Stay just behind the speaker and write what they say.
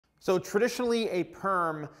So traditionally, a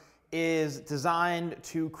perm is designed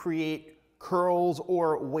to create curls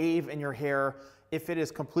or wave in your hair if it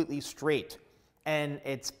is completely straight. And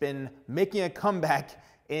it's been making a comeback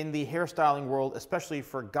in the hairstyling world, especially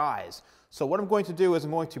for guys. So what I'm going to do is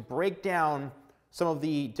I'm going to break down some of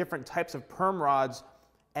the different types of perm rods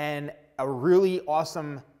and a really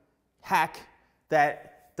awesome hack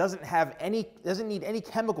that doesn't need any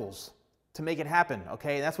chemicals to make it happen,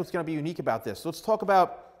 okay? And that's what's gonna be unique about this. So let's talk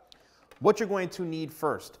about what you're going to need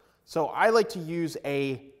first. So I like to use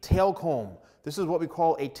a tail comb. This is what we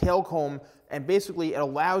call a tail comb, and basically it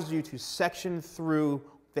allows you to section through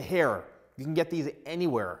the hair. You can get these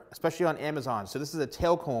anywhere, especially on Amazon. So this is a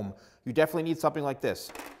tail comb. You definitely need something like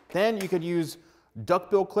this. Then you could use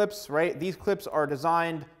duckbill clips, right? These clips are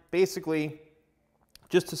designed basically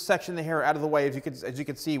just to section the hair out of the way, as you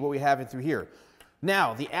can see what we have through here.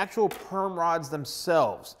 Now, the actual perm rods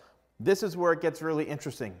themselves, this is where it gets really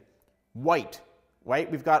interesting. White,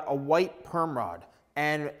 right? We've got a white perm rod,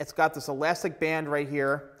 and it's got this elastic band right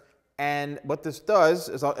here. And what this does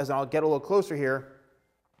is, as I'll get a little closer here,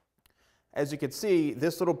 as you can see,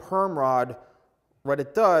 this little perm rod, what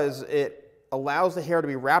it does, it allows the hair to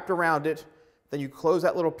be wrapped around it. Then you close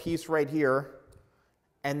that little piece right here,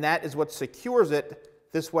 and that is what secures it.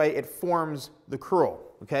 This way it forms the curl,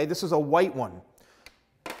 okay? This is a white one.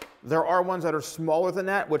 There are ones that are smaller than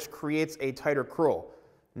that, which creates a tighter curl.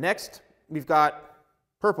 Next, we've got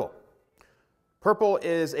purple. Purple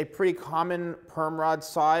is a pretty common perm rod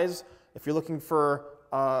size. If you're looking for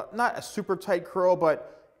not a super tight curl,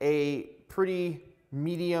 but a pretty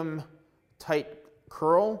medium tight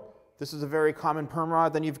curl, this is a very common perm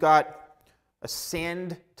rod. Then you've got a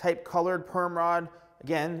sand type colored perm rod.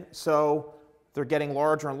 Again, so they're getting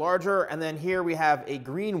larger and larger. And then here we have a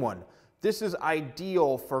green one. This is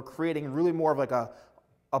ideal for creating really more of like a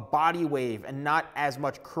body wave and not as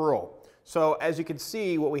much curl. So as you can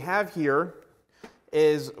see, what we have here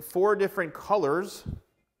is 4 different colors,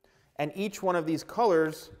 and each one of these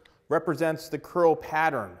colors represents the curl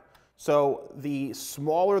pattern. So the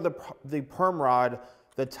smaller the perm rod,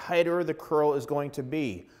 the tighter the curl is going to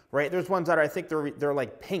be, right? There's ones that I think they're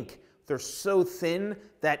like pink. They're so thin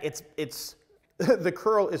that it's the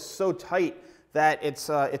curl is so tight that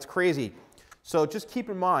it's crazy. So just keep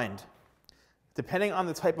in mind, depending on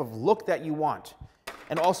the type of look that you want,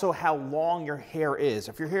 and also how long your hair is.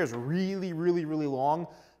 If your hair is really, really, really long,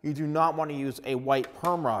 you do not want to use a white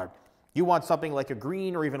perm rod. You want something like a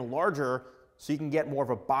green or even larger so you can get more of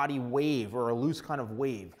a body wave or a loose kind of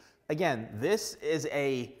wave. Again, this is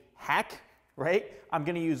a hack, right? I'm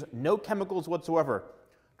going to use no chemicals whatsoever.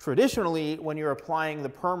 Traditionally, when you're applying the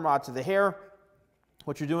perm rod to the hair,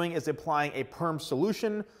 what you're doing is applying a perm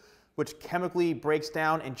solution, which chemically breaks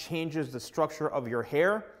down and changes the structure of your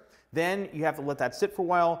hair. Then you have to let that sit for a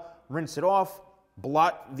while, rinse it off,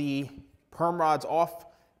 blot the perm rods off,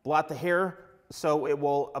 blot the hair so it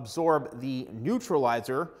will absorb the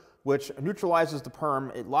neutralizer, which neutralizes the perm.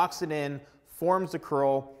 It locks it in, forms the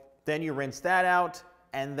curl. Then you rinse that out,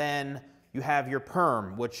 and then you have your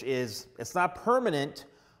perm, which is, it's not permanent,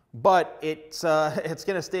 but it's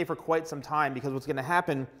going to stay for quite some time, because what's going to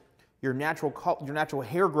happen, your natural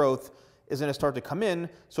hair growth is going to start to come in.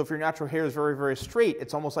 So if your natural hair is very, very straight,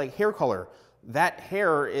 it's almost like hair color. That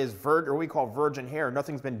hair is or we call virgin hair.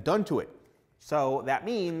 Nothing's been done to it. So that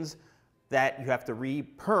means that you have to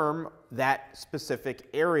re-perm that specific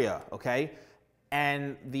area, okay?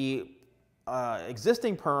 And the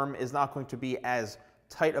existing perm is not going to be as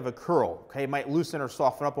tight of a curl, okay? It might loosen or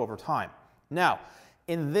soften up over time. Now,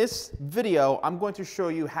 in this video, I'm going to show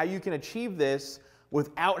you how you can achieve this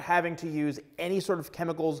without having to use any sort of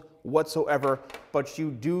chemicals whatsoever, but you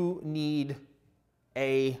do need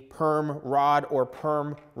a perm rod or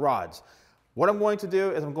perm rods. What I'm going to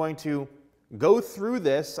do is I'm going to go through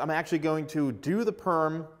this. I'm actually going to do the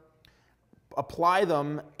perm, apply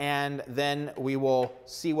them, and then we will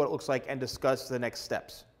see what it looks like and discuss the next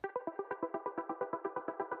steps.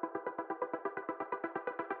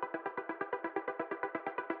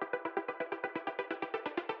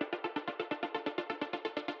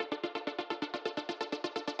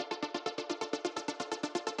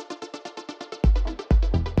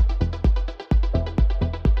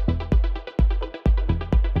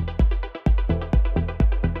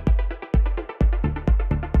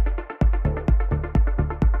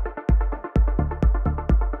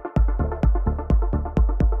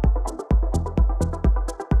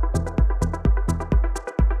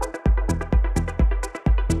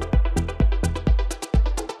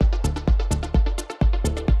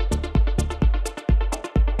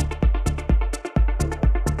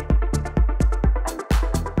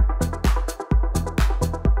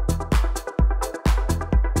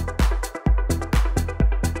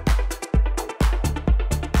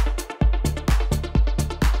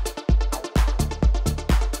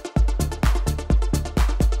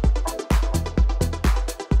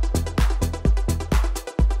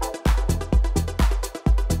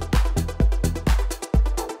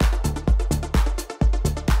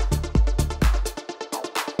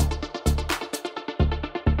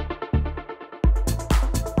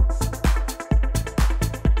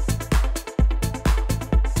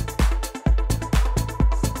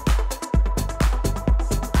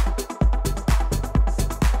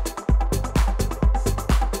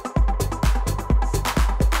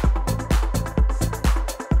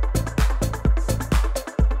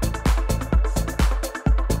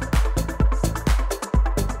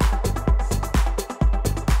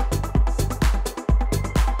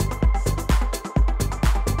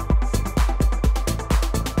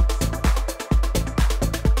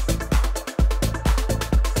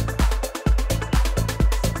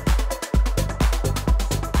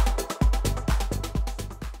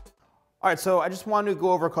 All right, so I just wanted to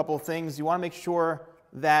go over a couple of things. You want to make sure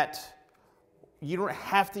that you don't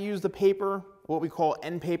have to use the paper, what we call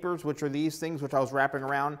end papers, which are these things which I was wrapping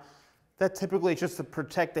around. That typically is just to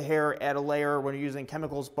protect the hair, add a layer when you're using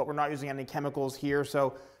chemicals, but we're not using any chemicals here,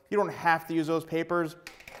 so you don't have to use those papers.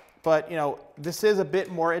 But you know, this is a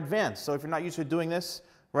bit more advanced. So if you're not used to doing this,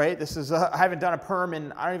 right? This is I haven't done a perm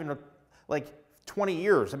in I don't even know, like 20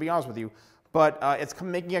 years, to be honest with you. But it's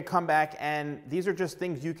making a comeback, and these are just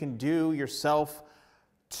things you can do yourself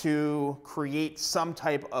to create some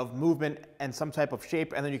type of movement and some type of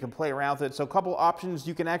shape, and then you can play around with it. So a couple options,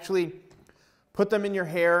 you can actually put them in your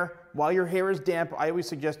hair while your hair is damp. I always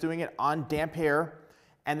suggest doing it on damp hair,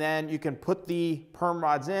 and then you can put the perm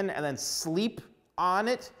rods in and then sleep on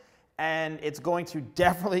it, and it's going to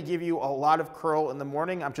definitely give you a lot of curl in the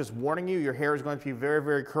morning. I'm just warning you, your hair is going to be very,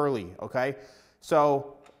 very curly, okay?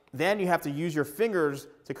 So then you have to use your fingers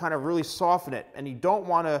to kind of really soften it, and you don't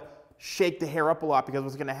want to shake the hair up a lot, because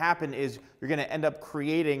what's going to happen is you're going to end up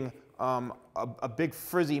creating a big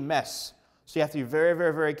frizzy mess. So you have to be very,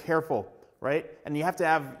 very, very careful, right? And you have to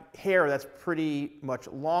have hair that's pretty much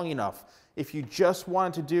long enough. If you just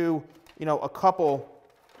wanted to do, you know, a couple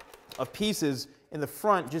of pieces in the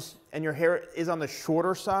front, and your hair is on the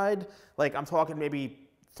shorter side, like I'm talking maybe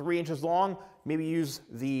 3 inches long, maybe use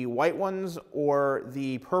the white ones or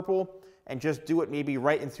the purple and just do it maybe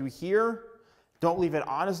right in through here. Don't leave it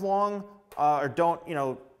on as long, or don't, you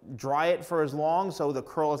know, dry it for as long so the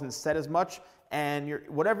curl isn't set as much. And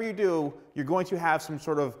whatever you do, you're going to have some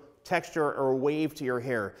sort of texture or wave to your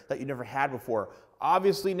hair that you never had before.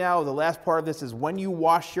 Obviously now, the last part of this is when you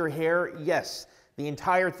wash your hair, yes, the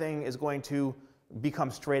entire thing is going to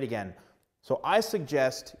become straight again. So I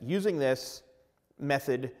suggest using this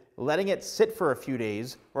method, letting it sit for a few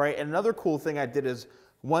days, right? And another cool thing I did is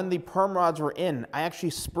when the perm rods were in, I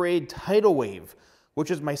actually sprayed Tidal Wave,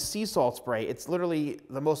 which is my sea salt spray. It's literally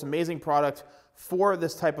the most amazing product for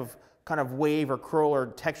this type of kind of wave or curl or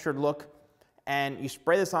textured look. And you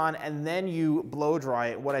spray this on and then you blow dry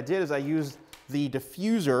it. What I did is I used the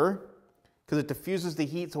diffuser, because it diffuses the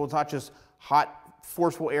heat, so it's not just hot,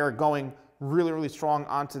 forceful air going really, really strong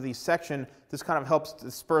onto the section. This kind of helps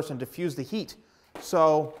disperse and diffuse the heat.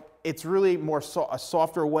 So it's really more a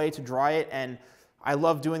softer way to dry it, and I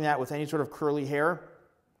love doing that with any sort of curly hair.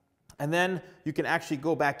 And then you can actually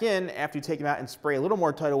go back in after you take them out and spray a little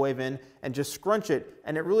more Tidal Wave in and just scrunch it.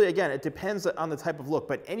 And it really, again, it depends on the type of look,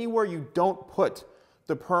 but anywhere you don't put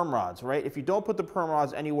the perm rods, right? If you don't put the perm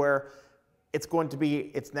rods anywhere, it's going to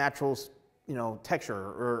be its natural, you know, texture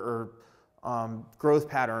or growth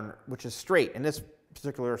pattern, which is straight in this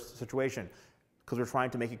particular situation, because we're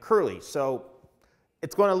trying to make it curly. So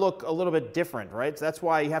it's going to look a little bit different, right? So that's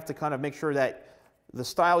why you have to kind of make sure that the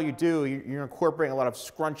style you do, you're incorporating a lot of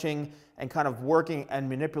scrunching and kind of working and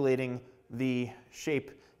manipulating the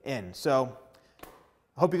shape in. So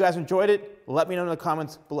I hope you guys enjoyed it. Let me know in the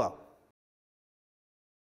comments below.